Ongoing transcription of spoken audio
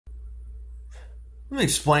Let me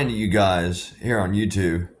explain to you guys here on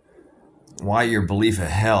YouTube why your belief of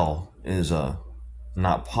hell is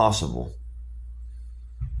not possible.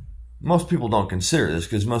 Most people don't consider this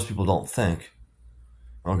because most people don't think.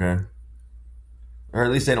 Okay? Or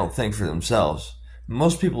at least they don't think for themselves.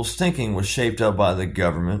 Most people's thinking was shaped up by the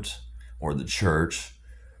government or the church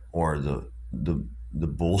or the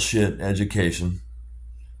bullshit education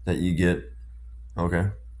that you get.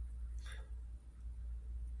 Okay?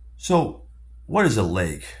 So, what is a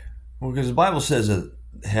lake? Well, because the Bible says that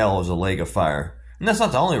hell is a lake of fire. And that's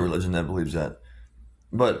not the only religion that believes that.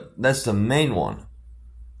 But that's the main one.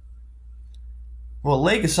 Well, a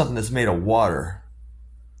lake is something that's made of water.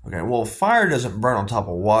 Okay, well, fire doesn't burn on top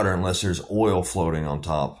of water unless there's oil floating on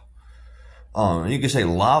top. You could say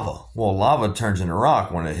lava. Well, lava turns into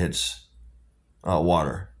rock when it hits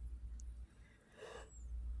water.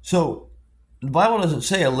 So, the Bible doesn't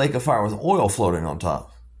say a lake of fire with oil floating on top.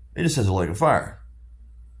 It just says a lake of fire.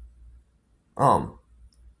 Then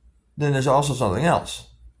there's also something else.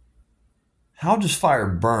 How does fire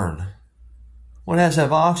burn? Well, it has to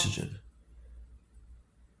have oxygen.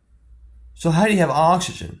 So how do you have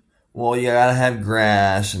oxygen? Well, you gotta have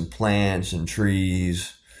grass and plants and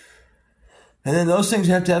trees. And then those things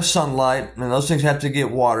have to have sunlight, and those things have to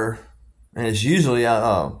get water. And it's usually,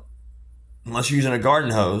 unless you're using a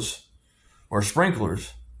garden hose or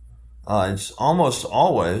sprinklers, it's almost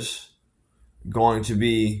always going to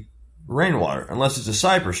be rainwater, unless it's a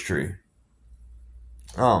cypress tree.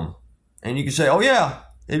 And you can say, oh yeah,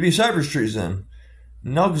 it'd be cypress trees then.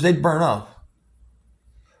 No, because they'd burn up.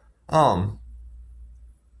 And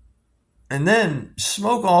then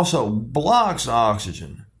smoke also blocks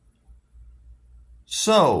oxygen.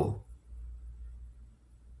 So,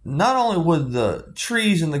 not only would the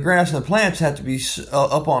trees and the grass and the plants have to be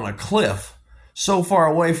up on a cliff so far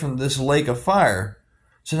away from this lake of fire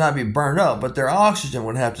to not be burned up, but their oxygen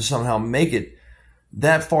would have to somehow make it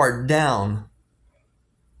that far down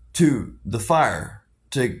to the fire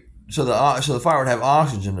so the fire would have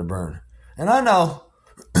oxygen to burn. And I know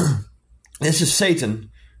this is Satan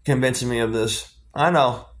convincing me of this. I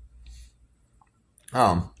know.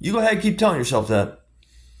 You go ahead and keep telling yourself that.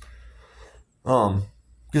 Because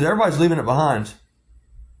everybody's leaving it behind.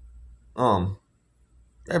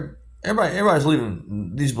 Everybody's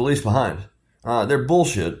leaving these beliefs behind. They're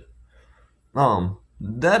bullshit.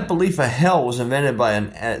 That belief of hell was invented by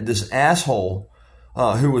this asshole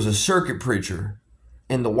who was a circuit preacher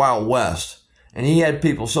in the Wild West, and he had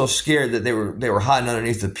people so scared that they were hiding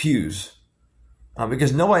underneath the pews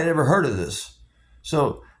because nobody had ever heard of this.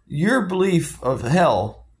 So your belief of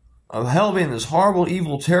hell being this horrible,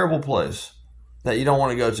 evil, terrible place that you don't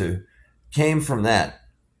want to go to, came from that.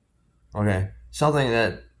 Okay, something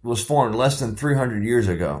that was formed less than 300 years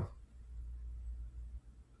ago.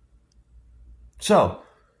 So,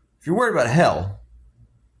 if you're worried about hell,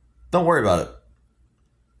 don't worry about it.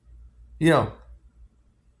 You know,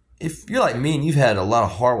 if you're like me and you've had a lot of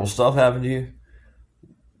horrible stuff happen to you,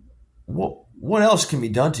 what else can be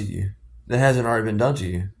done to you that hasn't already been done to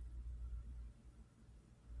you?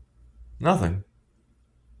 Nothing.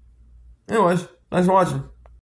 Anyways, thanks for watching.